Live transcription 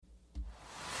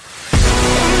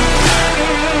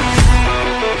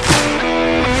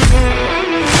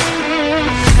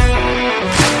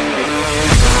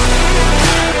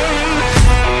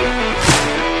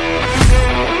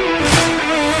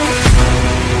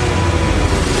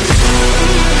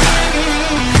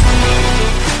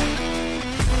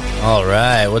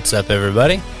Alright, what's up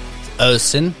everybody? It's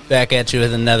Osten, back at you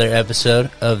with another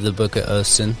episode of the Book of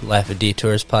Osten, Life of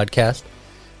Detours podcast.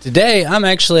 Today, I'm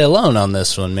actually alone on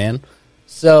this one, man.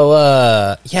 So,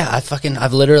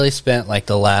 I've literally spent like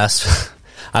the last,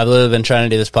 I've literally been trying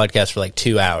to do this podcast for like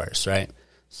 2 hours, right?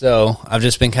 So, I've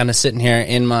just been kind of sitting here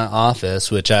in my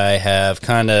office, which I have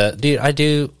kind of,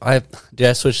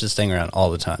 I switch this thing around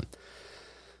all the time.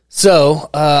 So,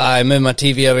 I moved my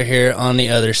TV over here on the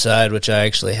other side, which I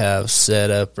actually have set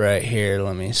up right here.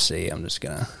 Let me see. I'm just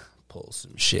going to pull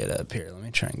some shit up here. Let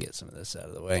me try and get some of this out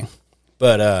of the way.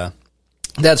 But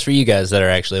that's for you guys that are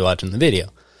actually watching the video.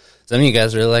 Some of you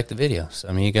guys really like the video.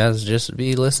 Some of you guys just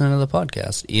be listening to the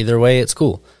podcast. Either way, it's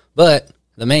cool. But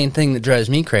the main thing that drives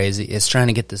me crazy is trying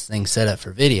to get this thing set up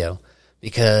for video.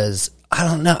 Because, I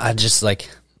don't know,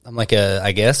 I'm like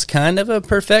I guess, kind of a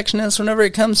perfectionist whenever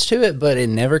it comes to it, but it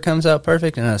never comes out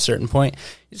perfect, and at a certain point,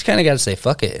 you just kind of got to say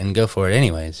fuck it and go for it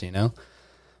anyways, you know?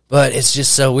 But it's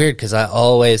just so weird, because I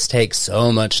always take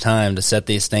so much time to set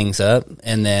these things up,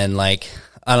 and then, like,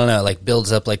 I don't know, like,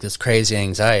 builds up, like, this crazy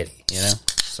anxiety, you know?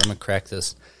 So I'm going to crack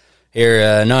this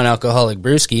here non-alcoholic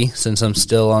brewski, since I'm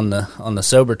still on the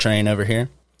sober train over here,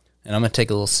 and I'm going to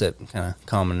take a little sip and kind of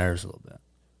calm my nerves a little bit.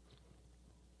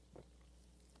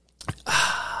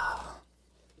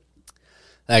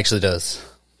 Actually does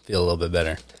feel a little bit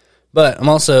better. But I'm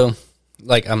also,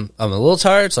 like, I'm a little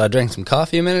tired, so I drank some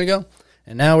coffee a minute ago,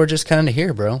 and now we're just kind of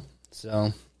here, bro.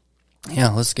 So, yeah,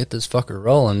 let's get this fucker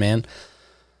rolling, man.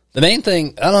 The main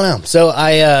thing, I don't know. So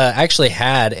I actually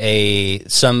had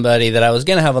somebody that I was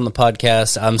going to have on the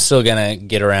podcast. I'm still going to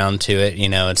get around to it. You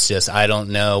know, it's just I don't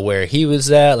know where he was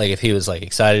at, like if he was, like,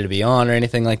 excited to be on or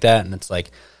anything like that. And it's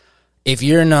like, if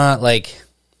you're not, like,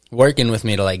 working with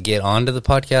me to, like, get onto the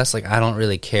podcast, like, I don't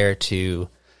really care to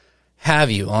have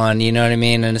you on, you know what I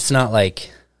mean? And it's not like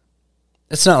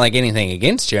anything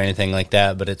against you or anything like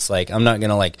that, but it's like, I'm not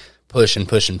gonna, like, push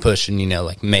and, you know,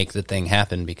 like, make the thing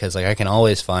happen, because, like, I can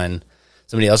always find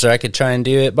somebody else, or I could try and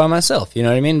do it by myself, you know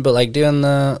what I mean? But, like, doing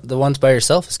the ones by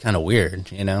yourself is kind of weird,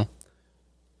 you know?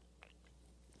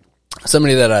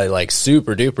 Somebody that I, like,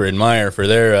 super duper admire for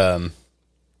their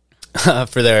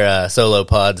solo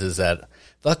pods is that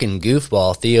fucking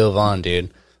goofball Theo Vaughn,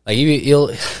 dude. Like, you'll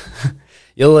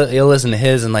listen to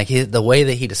his, and, like, the way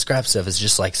that he describes stuff is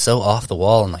just, like, so off the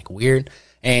wall and, like, weird,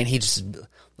 and he just,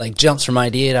 like, jumps from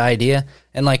idea to idea,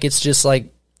 and, like, it's just,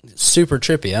 like, super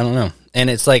trippy. I don't know. And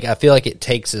it's like, I feel like it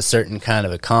takes a certain kind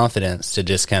of a confidence to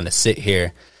just kind of sit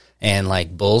here and,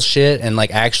 like, bullshit and, like,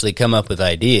 actually come up with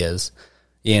ideas,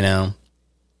 you know?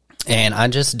 And I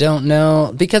just don't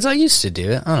know, because I used to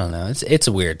do it. I don't know. It's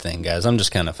a weird thing, guys. I'm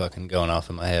just kind of fucking going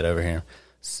off in my head over here.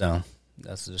 So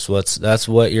that's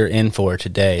what you're in for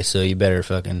today. So you better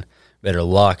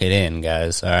lock it in,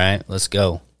 guys. All right, let's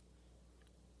go.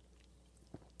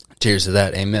 Cheers to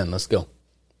that. Amen. Let's go.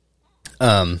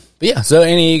 But yeah. So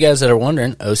any of you guys that are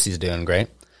wondering, Osie's doing great.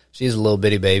 She's a little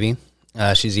bitty baby.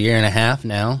 She's a year and a half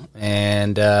now,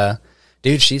 and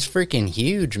dude, she's freaking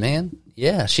huge, man.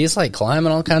 Yeah, she's, like,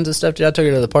 climbing all kinds of stuff. Dude, I took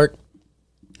her to the park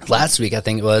last week, I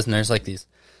think it was, and there's, like, it's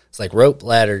like, rope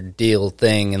ladder deal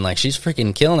thing, and, like, she's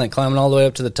freaking killing it, climbing all the way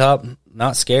up to the top,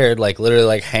 not scared, like, literally,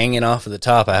 like, hanging off of the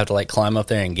top. I have to, like, climb up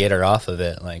there and get her off of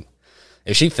it. Like,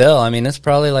 if she fell, I mean, it's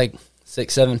probably, like,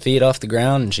 6-7 feet off the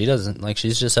ground, and she doesn't, like,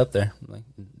 she's just up there, like,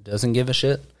 doesn't give a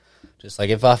shit. Just, like,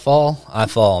 if I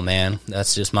fall, man.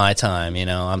 That's just my time, you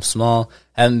know. I'm small,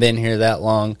 haven't been here that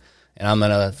long, and I'm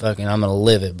gonna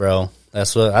live it, bro.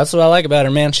 That's what I like about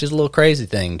her, man. She's a little crazy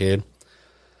thing, dude.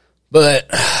 But,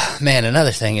 man,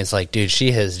 another thing is, like, dude,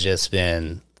 she has just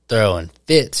been throwing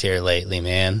fits here lately,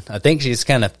 man. I think she's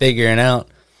kind of figuring out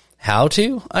how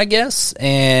to, I guess,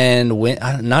 and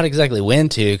not exactly when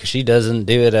to, because she doesn't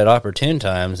do it at opportune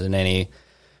times in any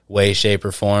way, shape,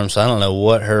 or form. So I don't know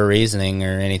what her reasoning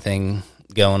or anything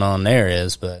going on there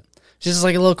is, but she's just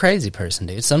like a little crazy person,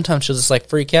 dude. Sometimes she'll just, like,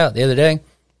 freak out. The other day,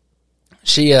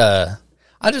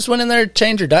 I just went in there to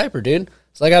change her diaper, dude.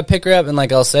 So, like, I pick her up and,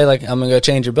 like, I'll say, like, I'm going to go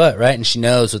change her butt, right? And she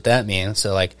knows what that means.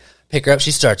 So, like, pick her up. She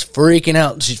starts freaking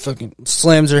out. She fucking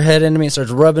slams her head into me and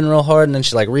starts rubbing real hard. And then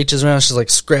she, like, reaches around. She's,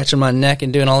 like, scratching my neck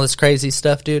and doing all this crazy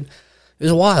stuff, dude. It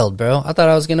was wild, bro. I thought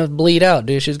I was going to bleed out,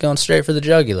 dude. She was going straight for the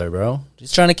jugular, bro.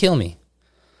 She's trying to kill me.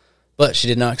 But she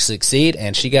did not succeed,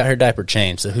 and she got her diaper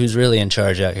changed. So who's really in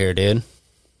charge out here, dude?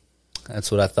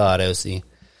 That's what I thought, OC.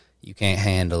 You can't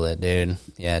handle it, dude.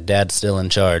 Yeah, Dad's still in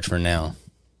charge for now.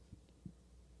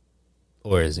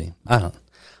 Or is he? I don't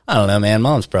know, man.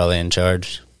 Mom's probably in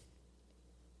charge.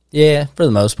 Yeah, for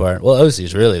the most part. Well,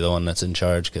 OC's really the one that's in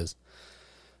charge, because,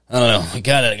 I don't know, we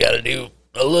kind of got to do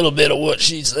a little bit of what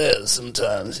she says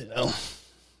sometimes, you know.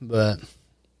 But,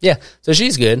 yeah, so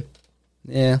she's good.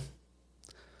 Yeah.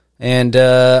 And,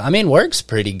 work's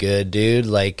pretty good, dude.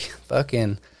 Like,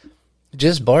 fucking,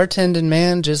 just bartending,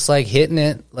 man, just, like, hitting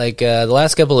it. Like, the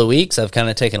last couple of weeks, I've kind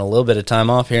of taken a little bit of time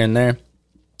off here and there.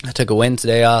 I took a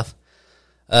Wednesday off.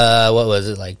 What was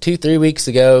it, like 2-3 weeks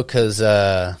ago, because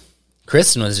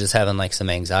Kristen was just having, like, some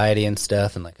anxiety and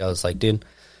stuff, and, like, I was like, dude,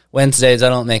 Wednesdays, I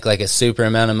don't make, like, a super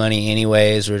amount of money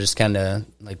anyways. We're just kind of,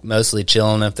 like, mostly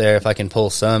chilling up there. If I can pull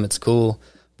some, it's cool.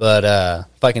 But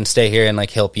if I can stay here and,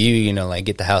 like, help you, you know, like,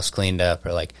 get the house cleaned up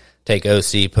or, like, take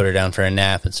OC, put her down for a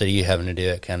nap instead of you having to do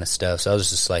it kind of stuff. So I was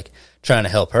just, like, trying to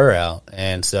help her out.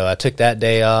 And so I took that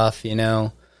day off, you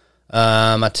know.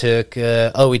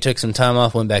 We took some time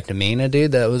off, went back to Mina,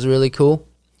 dude. That was really cool.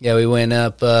 Yeah, we went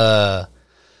up.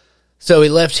 So we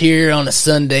left here on a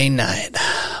Sunday night.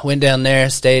 Went down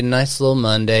there, stayed a nice little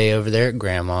Monday over there at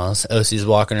Grandma's. OC's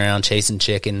walking around chasing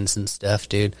chickens and stuff,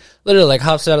 dude. Literally, like,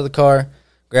 hops out of the car.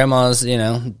 Grandma's, you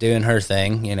know, doing her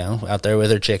thing, you know, out there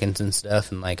with her chickens and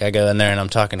stuff. And, like, I go in there and I'm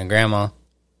talking to Grandma.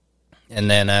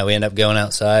 And then we end up going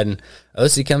outside, and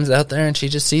OC comes out there and she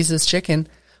just sees this chicken.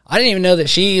 I didn't even know that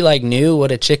she, like, knew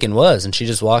what a chicken was. And she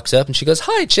just walks up and she goes,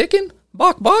 "Hi, chicken.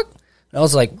 Bok, bok." And I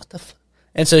was like, what the fuck?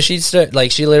 And so she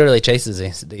literally chases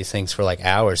these things for, like,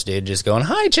 hours, dude, just going,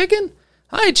 "Hi, chicken.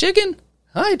 Hi, chicken.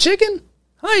 Hi, chicken.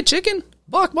 Hi, chicken.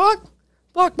 Bok, bok.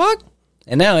 Bok, bok."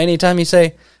 And now anytime you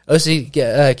say, "OC,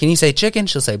 can you say chicken?"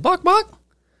 she'll say, "Bok, bok."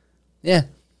 Yeah.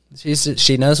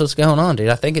 She knows what's going on, dude.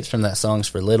 I think it's from that Songs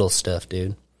for Littles stuff,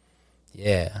 dude.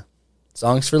 Yeah.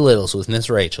 Songs for Littles with Miss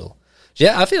Rachel.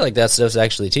 Yeah, I feel like that stuff's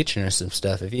actually teaching her some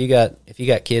stuff. If you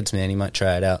got kids, man, you might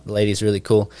try it out. The lady's really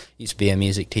cool. Used to be a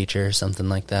music teacher or something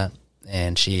like that.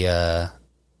 And she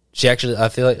actually, I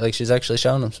feel like she's actually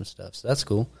showing them some stuff. So that's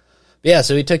cool. But yeah,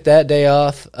 so we took that day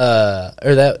off,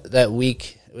 or that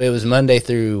week. It was Monday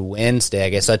through Wednesday, I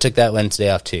guess. So I took that Wednesday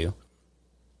off too.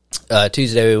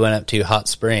 Tuesday we went up to Hot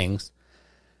Springs.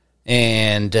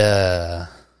 And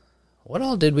what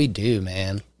all did we do,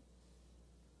 man?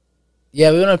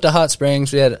 Yeah, we went up to Hot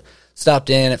Springs. We had stopped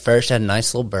in at first, had a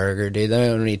nice little burger, dude.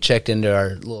 Then when we checked into our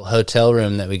little hotel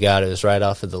room that we got, it was right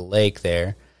off of the lake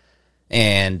there.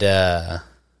 And,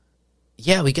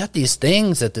 yeah, we got these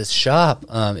things at this shop.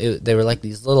 They were like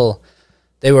these little,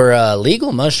 they were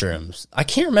legal mushrooms. I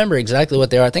can't remember exactly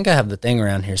what they are. I think I have the thing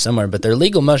around here somewhere, but they're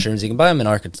legal mushrooms. You can buy them in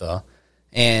Arkansas.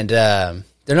 And they're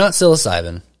not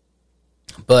psilocybin,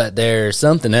 but they're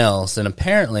something else. And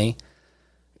apparently,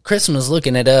 Kristen was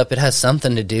looking it up. It has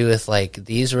something to do with, like,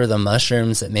 these were the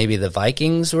mushrooms that maybe the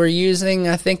Vikings were using,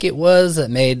 I think it was,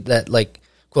 that made that, like,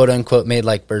 quote-unquote, made,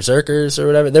 like, berserkers or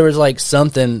whatever. There was, like,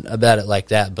 something about it like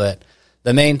that, but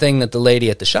the main thing that the lady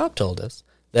at the shop told us,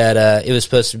 that it was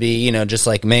supposed to be, you know, just,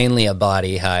 like, mainly a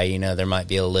body high. You know, there might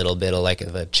be a little bit of, like,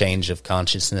 of a change of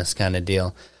consciousness kind of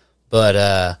deal.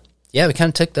 But, yeah, we kind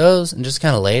of took those and just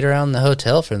kind of laid around the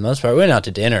hotel for the most part. We went out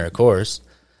to dinner, of course.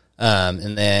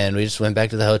 And then we just went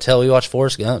back to the hotel. We watched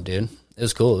Forrest Gump, dude. It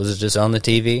was cool. It was just on the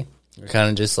TV. We're kind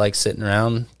of just, like, sitting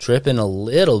around, tripping a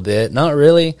little bit. Not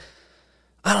really.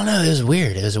 I don't know. It was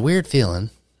weird. It was a weird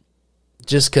feeling.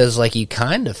 Just because, like, you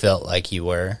kind of felt like you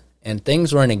were. And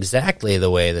things weren't exactly the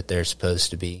way that they're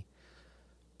supposed to be.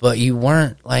 But you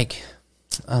weren't, like,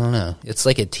 I don't know. It's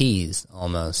like a tease,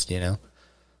 almost, you know?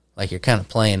 Like, you're kind of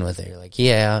playing with it. You're like,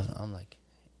 yeah. I'm like,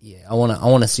 yeah, I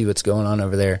want to see what's going on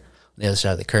over there. The other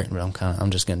side of the curtain, but I'm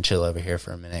just gonna chill over here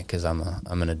for a minute because I'm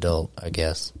an adult, I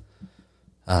guess.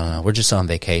 I don't know. We're just on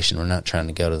vacation. We're not trying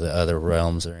to go to the other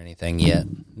realms or anything yet.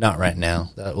 Not right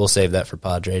now. We'll save that for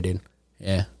Padre, dude.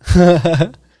 Yeah,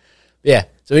 yeah.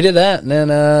 So we did that, and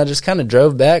then just kind of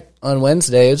drove back on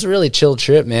Wednesday. It was a really chill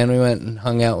trip, man. We went and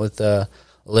hung out with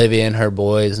Olivia and her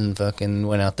boys, and fucking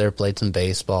went out there, played some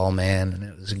baseball, man, and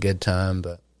it was a good time.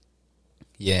 But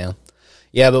yeah.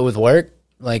 But with work.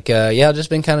 Like, I've just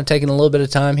been kind of taking a little bit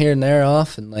of time here and there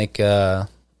off, and, like, I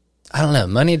don't know,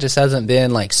 money just hasn't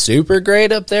been, like, super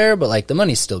great up there, but, like, the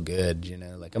money's still good, you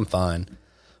know, like, I'm fine.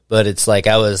 But it's, like,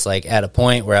 I was, like, at a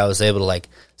point where I was able to, like,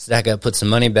 stack up, put some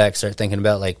money back, start thinking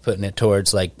about, like, putting it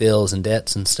towards, like, bills and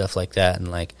debts and stuff like that,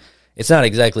 and, like, it's not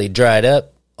exactly dried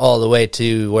up all the way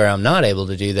to where I'm not able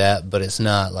to do that, but it's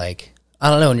not, like,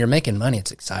 I don't know, when you're making money,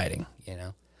 it's exciting, you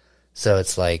know? So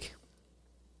it's, like,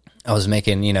 I was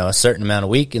making, you know, a certain amount a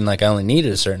week, and, like, I only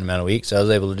needed a certain amount a week, so I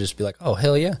was able to just be like, oh,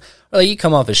 hell yeah. Or, like, you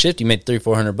come off a shift, you made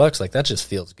 $300-400, like, that just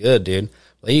feels good, dude.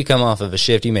 Like, you come off of a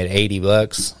shift, you made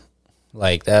 $80,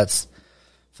 like, that's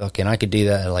fucking, I could do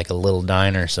that at, like, a little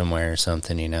diner somewhere or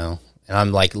something, you know. And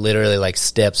I'm, like, literally, like,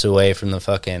 steps away from the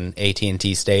fucking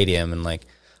AT&T Stadium, and, like,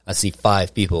 I see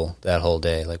 5 people that whole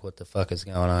day. Like, what the fuck is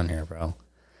going on here, bro?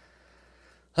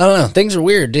 I don't know. Things are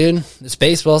weird, dude. It's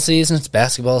baseball season. It's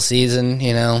basketball season,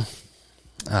 you know.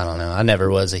 I don't know. I never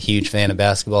was a huge fan of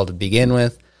basketball to begin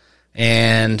with.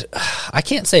 And I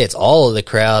can't say it's all of the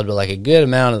crowd, but like a good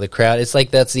amount of the crowd. It's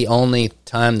like that's the only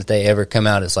time that they ever come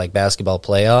out is like basketball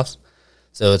playoffs.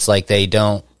 So it's like they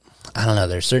don't, I don't know,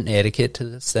 there's certain etiquette to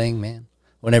this thing, man.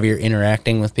 Whenever you're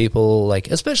interacting with people,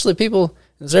 like especially people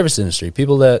in the service industry,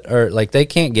 people that are like, they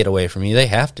can't get away from you. They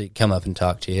have to come up and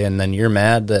talk to you. And then you're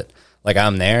mad that like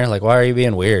I'm there. Like, why are you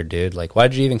being weird, dude? Like,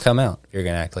 why'd you even come out if you're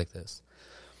going to act like this?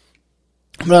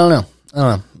 But I don't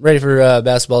know. Ready for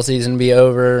basketball season to be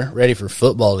over. Ready for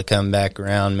football to come back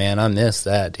around, man. I miss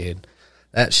that, dude.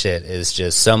 That shit is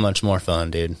just so much more fun,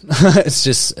 dude. It's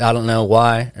just, I don't know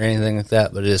why or anything like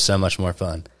that, but it is so much more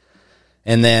fun.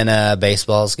 And then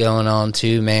baseball's going on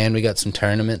too, man. We got some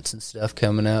tournaments and stuff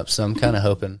coming up, so I'm kind of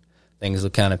hoping things will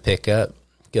kind of pick up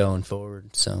going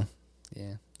forward. So,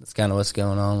 yeah, that's kind of what's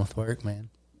going on with work, man.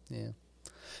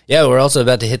 Yeah, we're also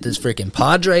about to hit this freaking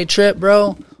Padre trip,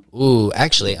 bro. Ooh,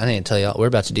 actually, I didn't tell y'all, we're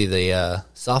about to do the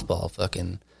softball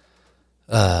fucking,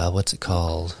 what's it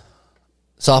called?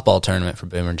 Softball tournament for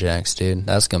Boomer Jacks, dude.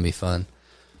 That's going to be fun.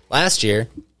 Last year,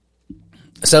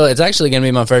 so it's actually going to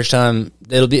be my first time,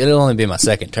 it'll only be my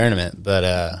second tournament,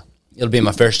 but it'll be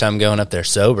my first time going up there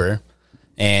sober.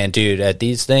 And, dude, at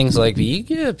these things, like,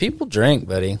 people drink,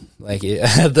 buddy. Like,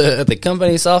 at the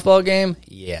company softball game,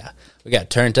 yeah. We got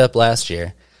turned up last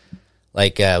year.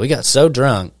 Like, we got so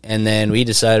drunk, and then we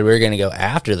decided we were going to go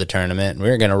after the tournament, and we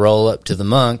were going to roll up to the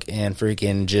Monk and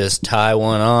freaking just tie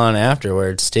one on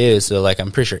afterwards, too. So, like,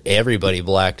 I'm pretty sure everybody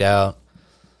blacked out.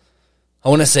 I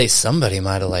want to say somebody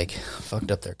might have, like,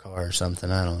 fucked up their car or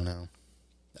something. I don't know.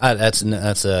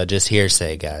 That's just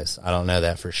hearsay, guys. I don't know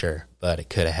that for sure, but it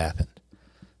could have happened.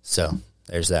 So,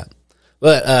 there's that.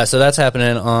 But, so that's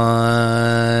happening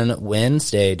on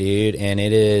Wednesday, dude, and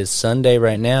it is Sunday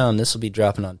right now, and this will be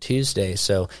dropping on Tuesday,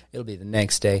 so it'll be the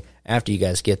next day after you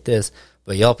guys get this,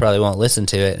 but y'all probably won't listen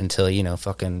to it until, you know,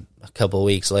 fucking a couple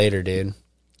weeks later, dude.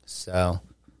 So,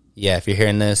 yeah, if you're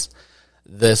hearing this,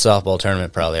 the softball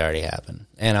tournament probably already happened,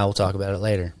 and I will talk about it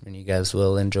later, and you guys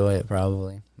will enjoy it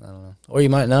probably. I don't know. Or you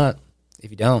might not. If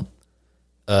you don't,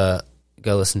 go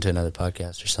listen to another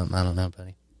podcast or something. I don't know,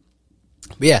 buddy.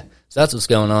 But yeah, so that's what's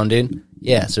going on, dude.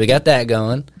 Yeah, so we got that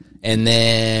going. And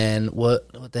then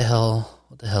what the hell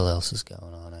else is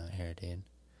going on out here, dude?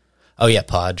 Oh yeah,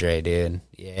 Padre, dude.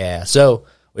 Yeah. So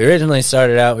we originally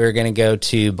started out, we were going to go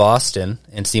to Boston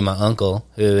and see my uncle,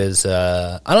 who is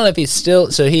I don't know if he's still,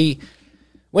 so he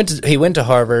went to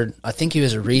Harvard. I think he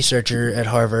was a researcher at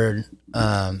Harvard.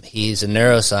 He's a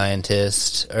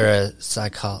neuroscientist or a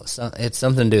psychologist. It's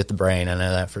something to do with the brain, I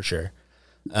know that for sure.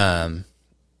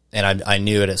 And I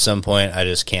knew it at some point. I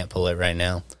just can't pull it right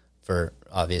now for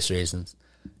obvious reasons.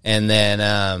 And then,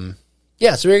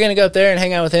 yeah, so we were going to go up there and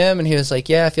hang out with him. And he was like,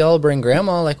 yeah, if y'all bring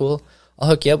grandma, like, I'll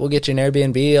hook you up. We'll get you an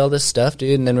Airbnb, all this stuff,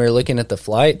 dude. And then we were looking at the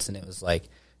flights, and it was like,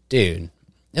 dude,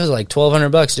 it was like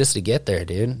 $1,200 just to get there,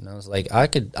 dude. And I was like, I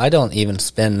don't even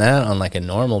spend that on like a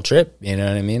normal trip. You know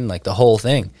what I mean? Like the whole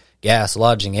thing, gas,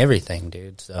 lodging, everything,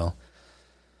 dude. So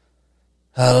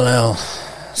I don't know.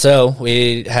 So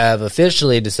we have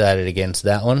officially decided against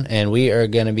that one, and we are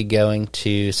going to be going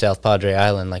to South Padre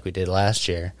Island like we did last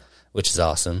year, which is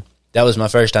awesome. That was my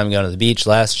first time going to the beach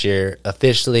last year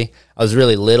officially. I was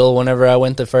really little whenever I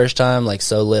went the first time, like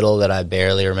so little that I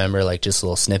barely remember, like just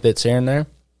little snippets here and there.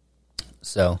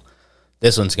 So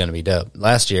this one's going to be dope.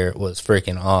 Last year was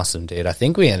freaking awesome, dude. I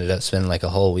think we ended up spending like a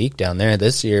whole week down there.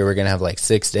 This year we're going to have like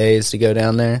 6 days to go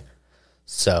down there.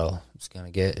 So it's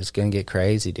gonna get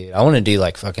crazy, dude. I want to do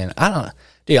like fucking,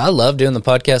 dude, I love doing the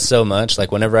podcast so much.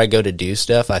 Like whenever I go to do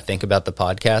stuff, I think about the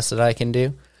podcast that I can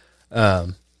do.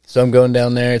 So I'm going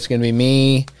down there. It's gonna be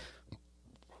me,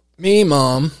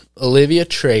 Mom, Olivia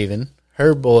Traven,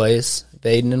 her boys,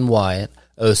 Baden and Wyatt.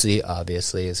 OC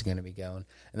obviously is gonna be going,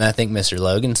 and I think Mr.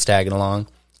 Logan's tagging along.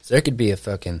 So there could be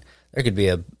an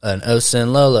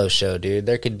Osten Lolo show, dude.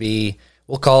 There could be.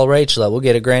 We'll call Rachel up. We'll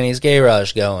get a Granny's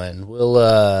Garage going.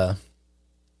 We'll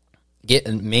get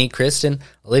me, Kristen,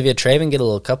 Olivia Traven, get a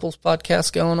little couples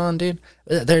podcast going on, dude.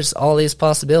 There's all these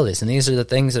possibilities, and these are the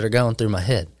things that are going through my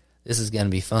head. This is going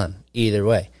to be fun either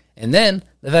way. And then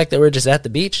the fact that we're just at the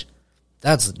beach,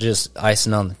 that's just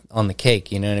icing on the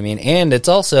cake, you know what I mean? And it's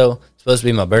also supposed to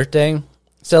be my birthday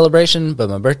celebration, but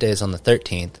my birthday is on the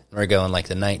 13th. We're going like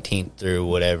the 19th through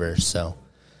whatever, so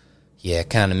yeah,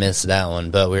 kind of missed that one,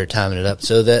 but we were timing it up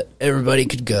so that everybody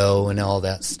could go and all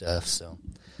that stuff, so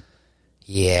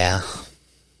yeah.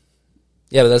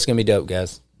 Yeah, but that's going to be dope,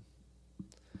 guys.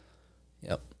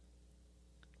 Yep.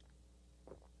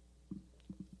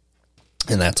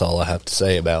 And that's all I have to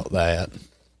say about that.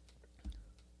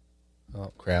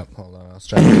 crap. Hold on. I was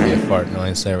trying to give you a fart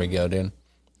noise. There we go, dude.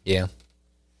 Yeah.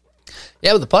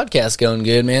 Yeah, but the podcast's going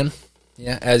good, man.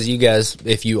 Yeah, as you guys,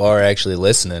 if you are actually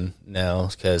listening now,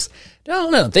 because, I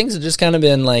don't know, things have just kind of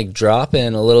been, like,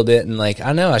 dropping a little bit, and, like,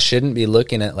 I know I shouldn't be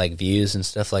looking at, like, views and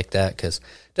stuff like that, because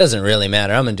it doesn't really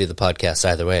matter. I'm going to do the podcast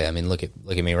either way. I mean, look at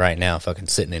me right now, fucking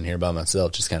sitting in here by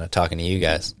myself, just kind of talking to you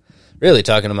guys. Really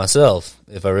talking to myself,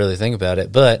 if I really think about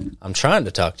it, but I'm trying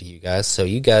to talk to you guys, so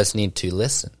you guys need to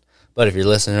listen. But if you're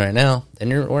listening right now, then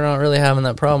we're not really having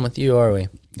that problem with you, are we?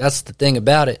 That's the thing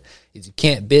about it, is you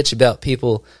can't bitch about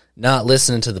people not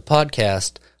listening to the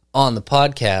podcast on the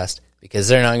podcast because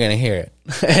they're not going to hear it.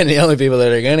 And the only people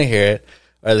that are going to hear it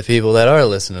are the people that are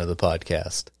listening to the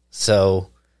podcast. So,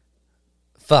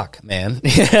 fuck, man.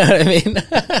 You know what I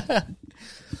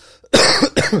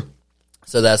mean?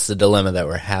 So that's the dilemma that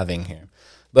we're having here.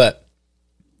 But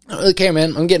I don't really care,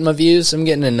 man. I'm getting my views. I'm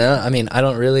getting enough. I mean, I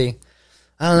don't know.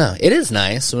 It is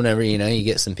nice whenever, you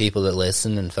get some people that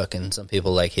listen and fucking some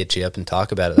people, like, hit you up and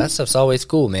talk about it. That stuff's always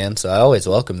cool, man. So I always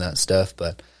welcome that stuff.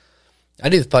 But I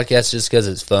do the podcast just because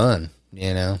it's fun,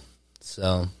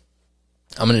 So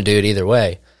I'm going to do it either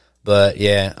way. But,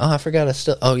 yeah. Oh, I forgot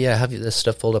I have this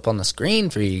stuff pulled up on the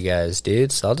screen for you guys,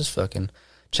 dude. So I'll just fucking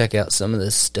check out some of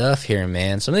this stuff here,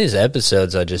 man. Some of these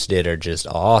episodes I just did are just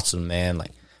awesome, man.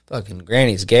 Like, fucking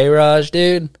Granny's Garage,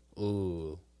 dude.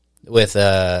 Ooh. With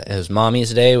his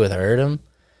Mommy's Day with Erdem.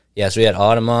 Yeah, so we had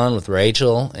Autumn on with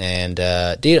Rachel. And,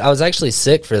 dude, I was actually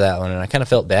sick for that one, and I kind of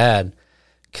felt bad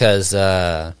because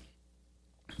I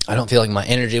don't feel like my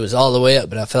energy was all the way up,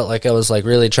 but I felt like I was, like,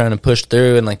 really trying to push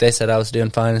through, and, like, they said I was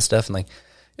doing fine and stuff, and, like,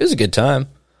 it was a good time.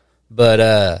 But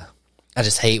I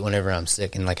just hate whenever I'm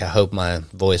sick, and, like, I hope my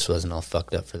voice wasn't all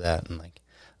fucked up for that, and, like,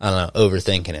 I don't know,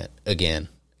 overthinking it again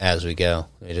as we go.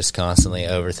 We just constantly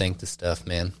overthink the stuff,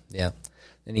 man. Yeah.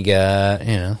 Then you got,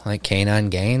 like Canine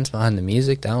Gaines behind the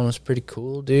music. That one was pretty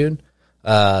cool, dude.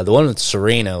 The one with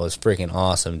Serena was freaking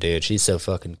awesome, dude. She's so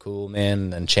fucking cool,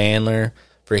 man. And Chandler,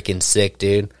 freaking sick,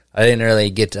 dude. I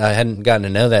hadn't gotten to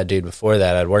know that dude before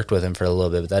that. I'd worked with him for a little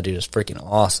bit, but that dude is freaking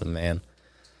awesome, man.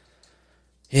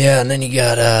 Yeah, and then you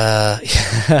got,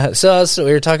 so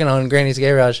we were talking on Granny's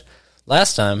Garage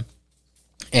last time,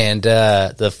 and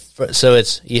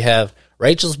you have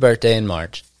Rachel's birthday in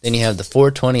March, then you have the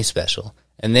 420 special,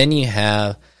 and then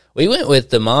we went with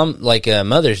the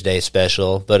Mother's Day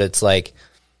special, but it's like,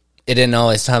 it didn't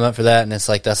always time up for that, and it's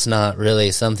like, that's not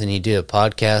really something you do a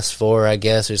podcast for, I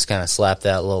guess. We just kind of slap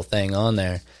that little thing on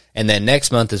there. And then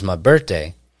next month is my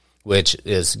birthday, which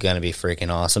is going to be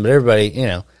freaking awesome. But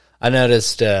everybody, I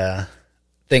noticed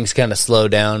things kind of slow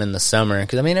down in the summer,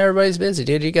 because, everybody's busy,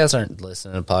 dude. You guys aren't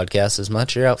listening to podcasts as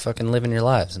much. You're out fucking living your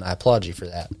lives, and I applaud you for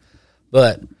that.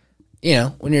 But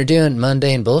when you're doing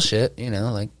mundane bullshit,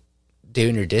 like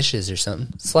doing your dishes or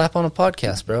something, slap on a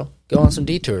podcast, bro. Go on some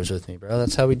detours with me, bro.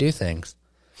 That's how we do things.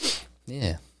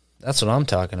 Yeah, that's what I'm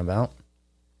talking about.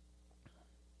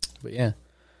 But yeah,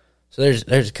 so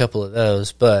there's a couple of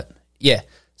those, but yeah,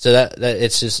 so that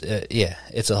it's just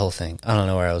it's a whole thing. I don't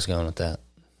know where I was going with that.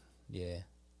 Yeah.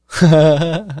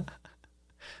 All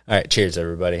right, cheers,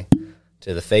 everybody.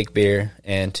 To the fake beer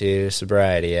and to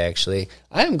sobriety, actually.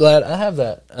 I am glad I have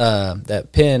that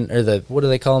pin, or what do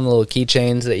they call them, the little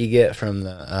keychains that you get from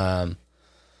the,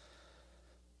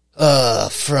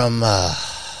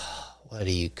 what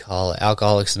do you call it,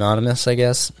 Alcoholics Anonymous, I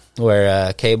guess,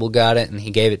 where Cable got it, and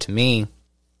he gave it to me,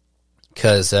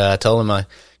 because I told him I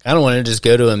kind of wanted to just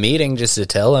go to a meeting just to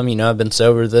tell him, I've been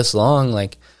sober this long,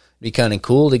 like, it'd be kind of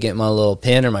cool to get my little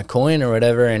pin or my coin or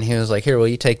whatever, and he was like, here, well,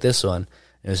 you take this one.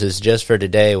 It was his Just for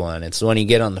Today one. It's the one you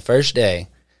get on the first day,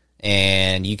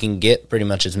 and you can get pretty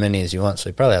much as many as you want, so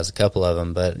he probably has a couple of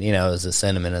them, but, it was the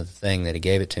sentiment of the thing that he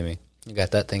gave it to me. I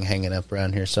got that thing hanging up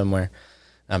around here somewhere.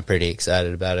 I'm pretty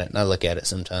excited about it, and I look at it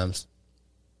sometimes.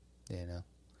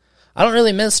 I don't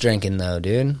really miss drinking, though,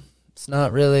 dude. It's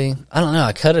not really, I don't know,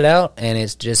 I cut it out, and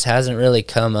it just hasn't really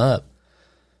come up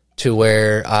to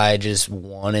where I just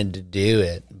wanted to do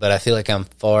it, but I feel like I'm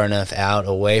far enough out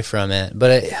away from it,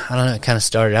 but I don't know, it kind of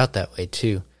started out that way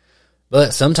too,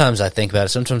 but sometimes I think about it,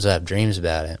 sometimes I have dreams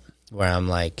about it, where I'm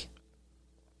like,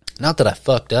 not that I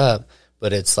fucked up,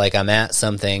 but it's like I'm at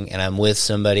something, and I'm with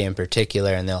somebody in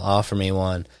particular, and they'll offer me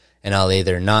one, and I'll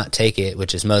either not take it,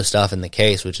 which is most often the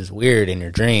case, which is weird in your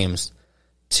dreams,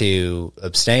 to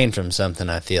abstain from something,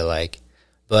 I feel like.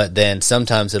 But then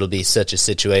sometimes it'll be such a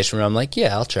situation where I'm like,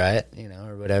 yeah, I'll try it,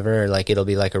 or whatever. Or like it'll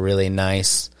be like a really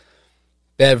nice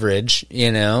beverage,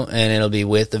 and it'll be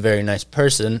with a very nice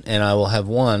person, and I will have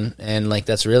one. And like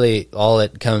that's really all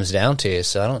it comes down to.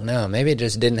 So I don't know. Maybe it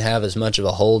just didn't have as much of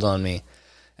a hold on me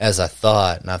as I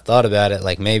thought. And I've thought about it,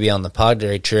 like, maybe on the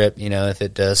Padre trip, you know, if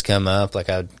it does come up, like,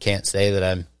 I can't say that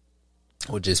I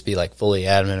would just be, like, fully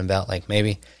adamant about, like,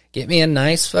 maybe get me a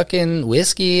nice fucking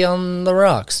whiskey on the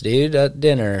rocks, dude, at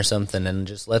dinner or something, and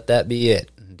just let that be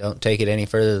it. Don't take it any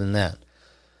further than that.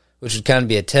 Which would kind of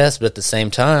be a test, but at the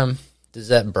same time, does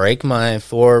that break my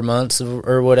 4 months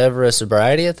or whatever of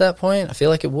sobriety at that point? I feel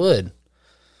like it would.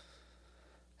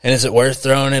 And is it worth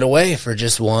throwing it away for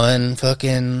just one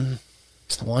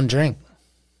drink?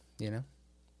 You know?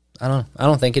 I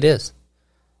don't think it is.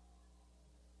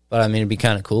 But I mean, it'd be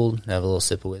kind of cool to have a little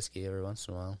sip of whiskey every once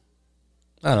in a while.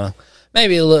 I don't know.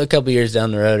 Maybe a couple years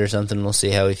down the road or something, we'll see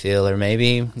how we feel. Or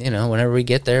maybe, you know, whenever we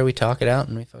get there, we talk it out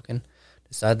and we fucking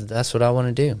decide that that's what I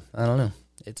want to do. I don't know.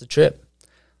 It's a trip.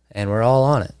 And we're all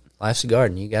on it. Life's a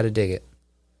garden. You got to dig it.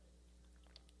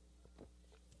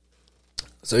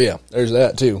 So, yeah, there's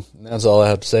that, too. And that's all I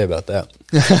have to say about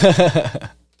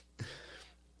that.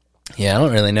 Yeah, I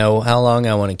don't really know how long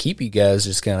I want to keep you guys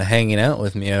just kind of hanging out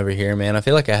with me over here, man. I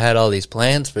feel like I had all these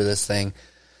plans for this thing.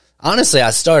 Honestly,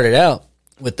 I started out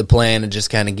with the plan of just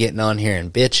kind of getting on here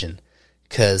and bitching.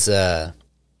 Because,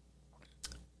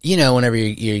 you know, whenever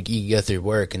you go through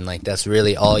work and, like, that's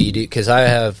really all you do. Because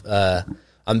I'm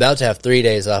about to have 3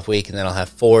 days off week, and then I'll have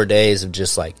 4 days of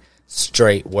just, like,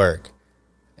 straight work.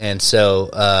 And so,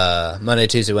 Monday,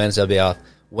 Tuesday, Wednesday, I'll be off.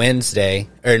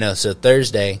 So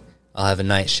Thursday, I'll have a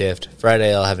night shift.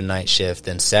 Friday, I'll have a night shift.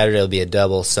 Then Saturday will be a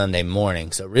double Sunday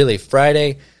morning. So really,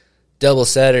 Friday, double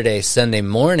Saturday, Sunday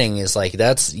morning is like,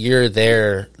 you're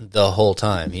there the whole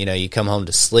time. You know, you come home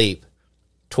to sleep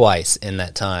twice in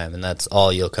that time, and that's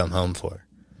all you'll come home for.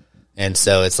 And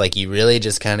so it's like you really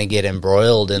just kind of get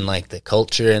embroiled in, like, the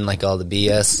culture and, like, all the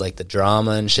BS, like the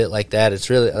drama and shit like that.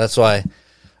 That's why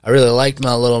I really liked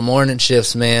my little morning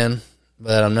shifts, man,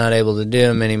 but I'm not able to do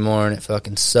them anymore, and it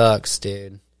fucking sucks,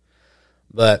 dude.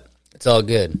 But it's all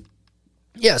good.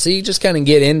 Yeah, so you just kind of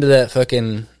get into the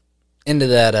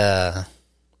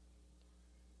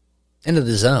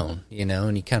zone, you know,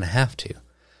 and you kind of have to,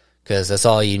 because that's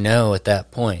all you know at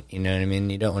that point, you know what I mean?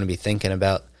 You don't want to be thinking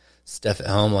about stuff at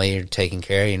home while you're taking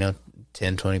care of, you know,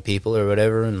 10, 20 people or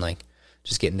whatever, and, like,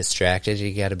 just getting distracted.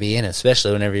 You got to be in it,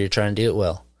 especially whenever you're trying to do it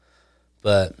well.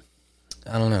 But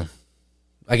I don't know.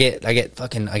 I get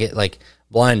like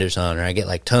blinders on, or I get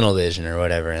like tunnel vision or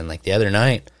whatever. And, like, the other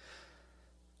night,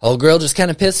 old girl just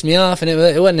kind of pissed me off, and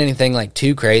it wasn't anything like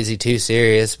too crazy, too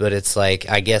serious, but it's like,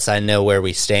 I guess I know where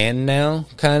we stand now,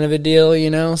 kind of a deal, you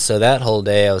know? So that whole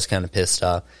day I was kind of pissed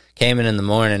off. Came in the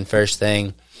morning, first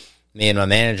thing, me and my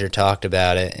manager talked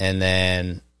about it, and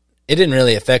then it didn't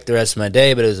really affect the rest of my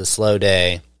day, but it was a slow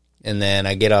day. And then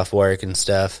I get off work and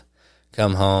stuff,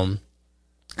 come home,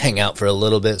 hang out for a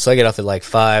little bit. So I get off at like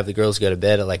 5. The girls go to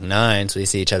bed at like 9, so we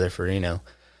see each other for,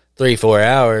 3-4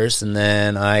 hours, and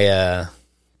then I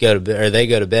go to bed, or they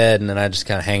go to bed, and then I just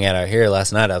kind of hang out here.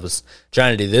 Last night I was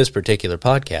trying to do this particular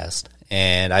podcast,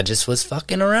 and I just was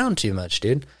fucking around too much,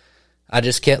 dude. I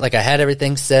just kept, like, I had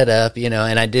everything set up, and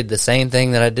I did the same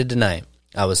thing that I did tonight.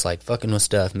 I was, like, fucking with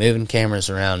stuff, moving cameras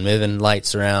around, moving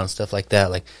lights around, stuff like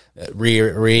that, like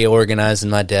reorganizing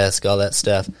my desk, all that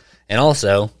stuff. And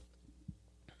also,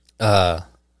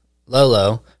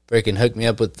 Lolo freaking hooked me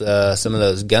up with some of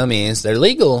those gummies. They're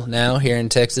legal now here in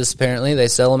Texas, apparently. They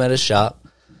sell them at a shop.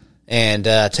 And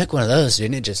I took one of those, dude,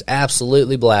 and it just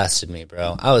absolutely blasted me,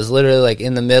 bro. I was literally, like,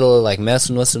 in the middle of, like,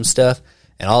 messing with some stuff,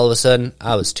 and all of a sudden,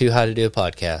 I was too high to do a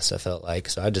podcast, I felt like.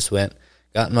 So I just got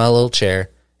in my little chair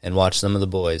and watched some of the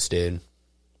boys, dude.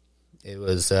 It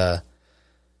was an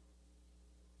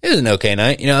okay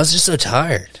night. I was just so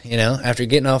tired, After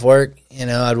getting off work,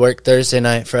 I'd work Thursday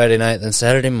night, Friday night, then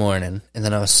Saturday morning. And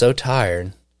then I was so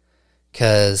tired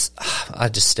because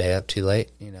I'd just stay up too late,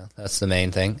 That's the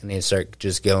main thing. I need to start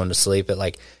just going to sleep at,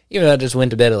 like, even if I just went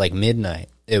to bed at, like, midnight,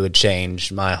 it would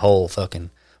change my whole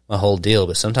deal.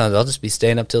 But sometimes I'll just be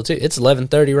staying up till 2. It's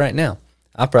 11:30 right now.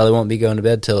 I probably won't be going to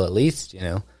bed till at least,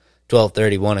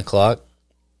 12:30, 1 o'clock.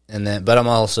 But I'm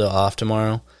also off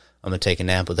tomorrow. I'm going to take a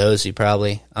nap with Osie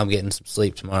probably. I'm getting some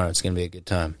sleep tomorrow. It's going to be a good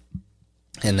time.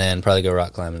 And then probably go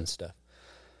rock climbing and stuff.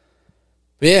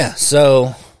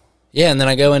 But and then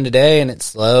I go in today and it's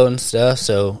slow and stuff.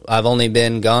 So I've only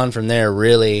been gone from there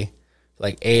really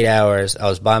like 8 hours. I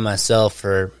was by myself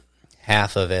for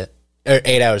half of it. Or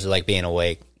 8 hours of, like, being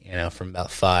awake, from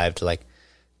about 5 to, like,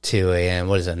 2 a.m.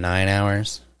 What is it, 9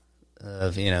 hours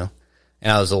of,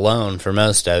 and I was alone for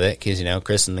most of it because,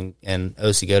 Chris and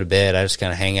Osie go to bed. I just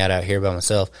kind of hang out here by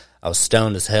myself. I was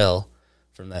stoned as hell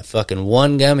from that fucking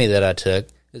one gummy that I took.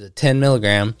 It was a 10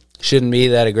 milligram. Shouldn't be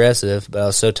that aggressive, but I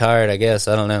was so tired, I guess.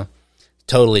 I don't know.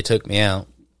 Totally took me out.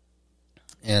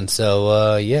 And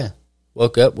so,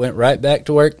 Woke up, went right back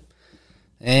to work.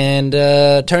 And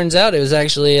turns out it was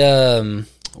actually,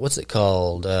 what's it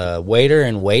called? Waiter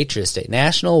and Waitress Day.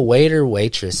 National Waiter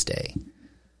Waitress Day.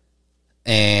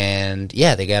 And,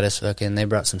 yeah, they got us they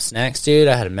brought some snacks, dude.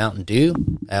 I had a Mountain Dew.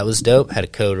 That was dope. Had a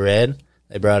Code Red.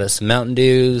 They brought us some Mountain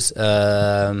Dews. They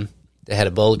had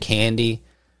a bowl of candy.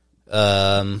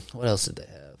 What else did they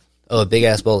have? Oh, a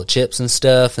big-ass bowl of chips and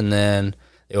stuff. And then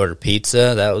they ordered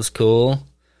pizza. That was cool.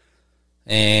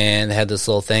 And they had this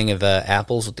little thing of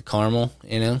apples with the caramel,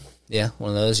 you know. Yeah, one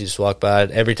of those. You just walk by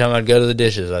it. Every time I'd go to the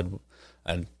dishes,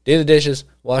 I'd do the dishes,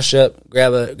 wash up,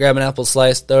 grab an apple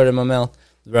slice, throw it in my mouth,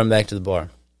 run back to the bar.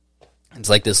 It's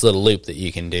like this little loop that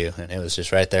you can do, and it was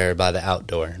just right there by the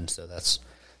outdoor. And so that's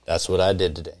what I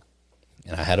did today.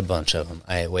 And I had a bunch of them.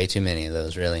 I ate way too many of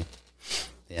those, really.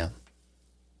 Yeah.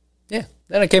 Yeah.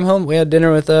 Then I came home. We had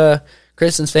dinner with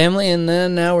Kristen's family, and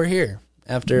then now we're here.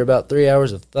 After about 3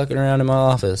 hours of fucking around in my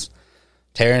office,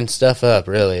 tearing stuff up,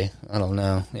 really. I don't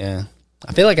know, yeah.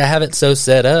 I feel like I have it so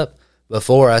set up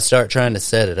before I start trying to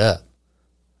set it up.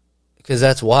 Because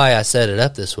that's why I set it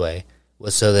up this way,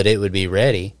 was so that it would be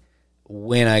ready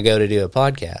when I go to do a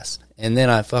podcast. And then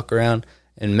I fuck around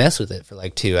and mess with it for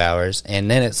like 2 hours,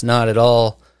 and then it's not at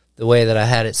all the way that I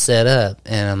had it set up.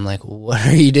 And I'm like, what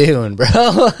are you doing,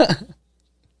 bro?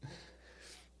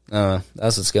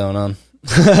 That's what's going on.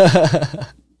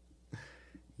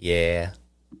 Yeah.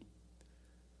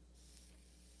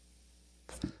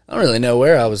 I don't really know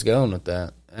where I was going with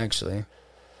that, actually.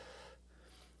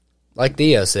 Like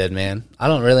Theo said, man, I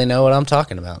don't really know what I'm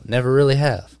talking about. Never really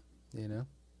have, you know?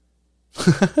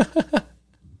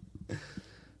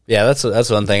 Yeah,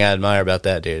 that's one thing I admire about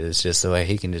that dude. It's just the way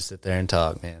he can just sit there and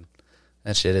talk, man.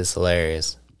 That shit is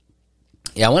hilarious.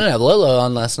 Yeah, I wanted to have Lolo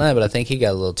on last night, but I think he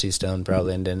got a little too stoned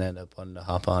probably and didn't end up wanting to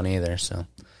hop on either, so...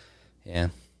 Yeah,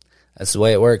 that's the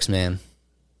way it works, man.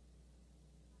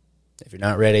 If you're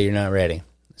not ready, you're not ready.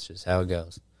 That's just how it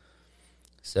goes.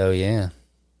 So, yeah.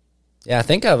 Yeah, I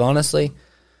think I did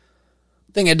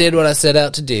what I set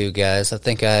out to do, guys. I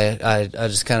think I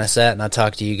just kind of sat and I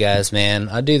talked to you guys, man.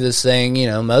 I do this thing, you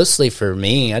know, mostly for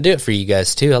me. I do it for you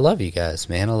guys, too. I love you guys,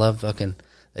 man. I love fucking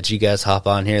that you guys hop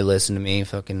on here, listen to me,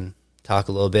 fucking talk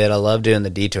a little bit. I love doing the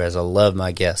detours. I love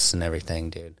my guests and everything,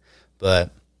 dude.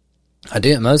 But... I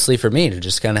do it mostly for me to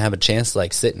just kind of have a chance to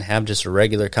like sit and have just a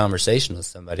regular conversation with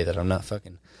somebody that I'm not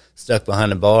fucking stuck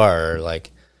behind a bar or like,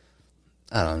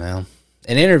 I don't know.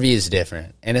 An interview is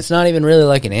different, and it's not even really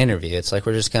like an interview. It's like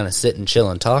we're just kind of sitting,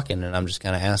 chilling, talking, and I'm just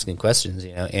kind of asking questions,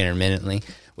 you know, intermittently,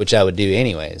 which I would do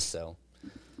anyways. So,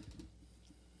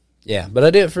 yeah, but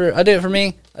I do it for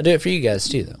me. I do it for you guys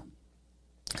too, though.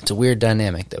 It's a weird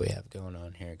dynamic that we have going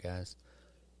on here, guys.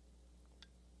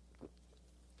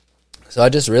 So I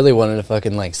just really wanted to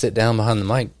fucking like sit down behind the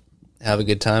mic, have a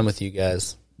good time with you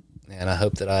guys, and I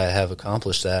hope that I have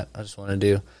accomplished that. I just want to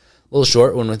do a little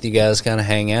short one with you guys, kind of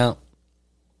hang out.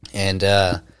 And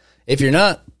if you're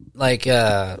not like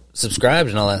subscribed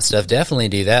and all that stuff, definitely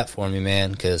do that for me,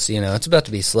 man, because you know it's about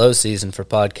to be slow season for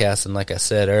podcasting, like I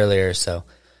said earlier. So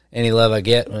any love I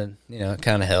get, you know, it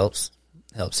kind of helps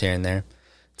here and there.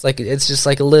 It's just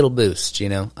like a little boost, you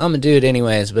know. I'm gonna do it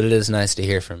anyways, but it is nice to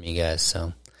hear from you guys.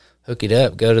 So. Hook it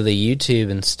up. Go to the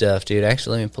YouTube and stuff, dude.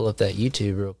 Actually, let me pull up that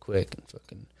YouTube real quick and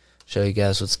fucking show you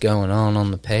guys what's going on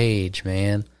the page,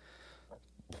 man.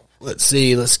 Let's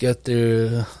see. Let's go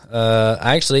through.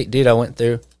 Actually, dude, I went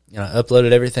through and I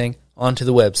uploaded everything onto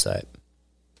the website.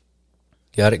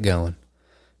 Got it going.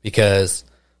 Because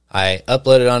I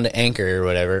uploaded onto Anchor or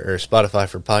whatever, or Spotify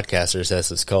for podcasters,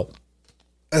 as it's called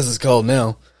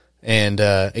now. And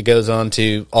it goes on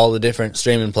to all the different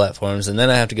streaming platforms. And then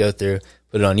I have to go through...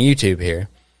 put it on YouTube here.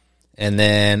 And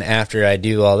then after I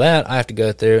do all that, I have to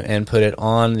go through and put it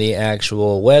on the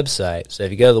actual website. So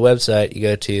if you go to the website, you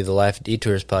go to the Life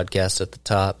Detours podcast at the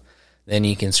top. Then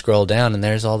you can scroll down, and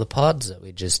there's all the pods that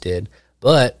we just did.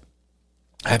 But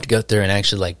I have to go through and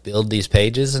actually like build these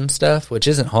pages and stuff, which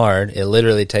isn't hard. It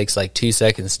literally takes like 2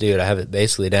 seconds to do it. I have it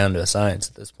basically down to a science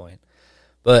at this point.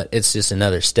 But it's just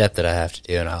another step that I have to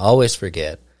do, and I always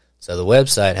forget. So the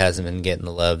website hasn't been getting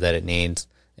the love that it needs.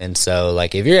 And so,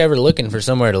 like, if you're ever looking for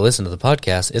somewhere to listen to the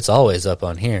podcast, it's always up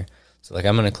on here. So, like,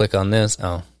 I'm going to click on this.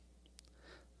 Oh,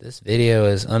 this video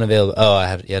is unavailable. Oh,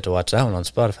 you have to watch that one on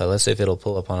Spotify. Let's see if it'll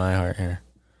pull up on iHeart here.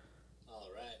 All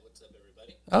right. What's up,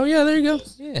 everybody? Oh, yeah, there you go.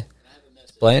 Yeah.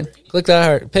 It's playing. Click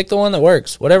that iHeart. Pick the one that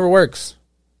works. Whatever works.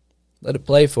 Let it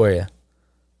play for you.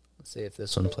 Let's see if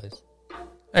this one plays.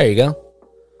 There you go.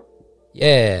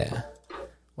 Yeah.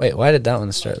 Wait, why did that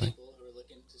one start? Like,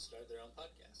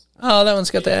 oh, that one's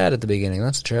got the ad at the beginning.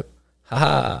 That's a trip.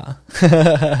 Ha-ha.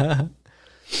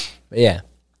 But yeah.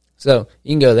 So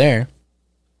you can go there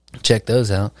check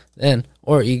those out. Then,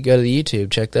 or you can go to the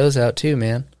YouTube, check those out too,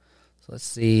 man. So let's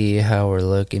see how we're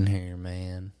looking here,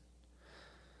 man.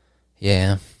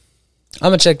 Yeah. I'm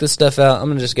going to check this stuff out. I'm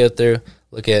going to just go through,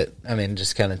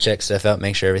 just kind of check stuff out,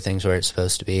 make sure everything's where it's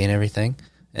supposed to be and everything.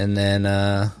 And then,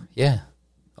 I'll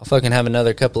fucking have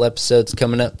another couple episodes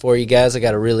coming up for you guys. I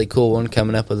got a really cool one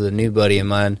coming up with a new buddy of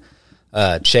mine,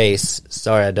 Chase.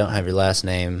 Sorry I don't have your last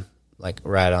name,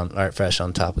 right fresh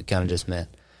on top. We kind of just met.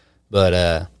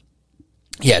 But,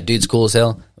 dude's cool as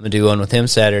hell. I'm going to do one with him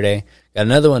Saturday. Got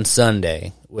another one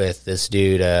Sunday with this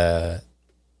dude,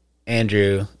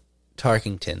 Andrew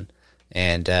Tarkington.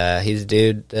 And he's a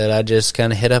dude that I just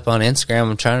kind of hit up on Instagram.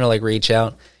 I'm trying to reach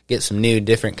out, get some new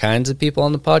different kinds of people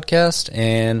on the podcast,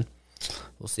 and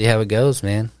we'll see how it goes,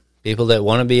 man. People that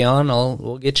want to be on,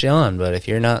 we'll get you on. But if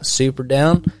you're not super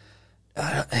down,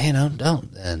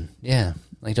 don't. Then,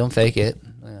 don't fake it.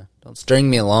 Don't string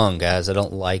me along, guys. I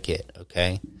don't like it,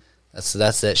 okay? That's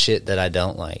that shit that I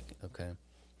don't like, okay?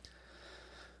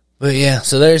 But,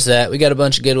 so there's that. We got a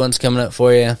bunch of good ones coming up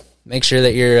for you. Make sure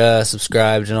that you're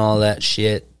subscribed and all that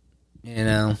shit.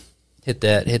 Hit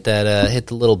the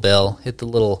little bell, hit the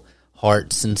little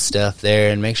hearts and stuff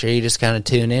there, and make sure you just kind of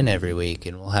tune in every week,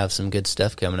 and we'll have some good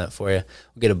stuff coming up for you.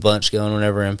 We'll get a bunch going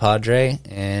whenever we're in Padre,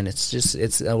 and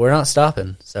we're not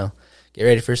stopping. So get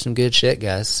ready for some good shit,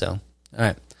 guys. So, all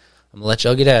right, I'm gonna let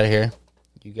y'all get out of here.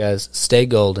 You guys stay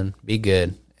golden, be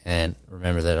good, and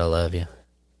remember that I love you.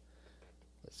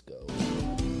 Let's go.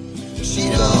 She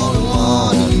don't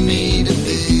want me to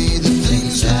be the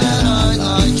things that I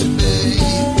like to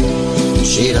be.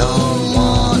 She don't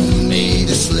want me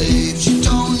to sleep. She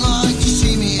don't like to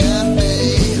see me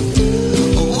happy.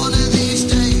 But one of these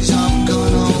days I'm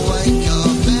gonna wake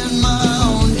up in my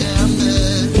own damn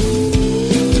bed.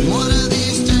 And one of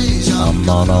these days I'm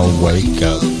gonna wake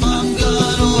up. I'm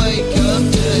gonna wake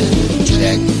up dead.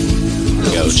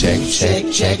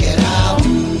 Check it out.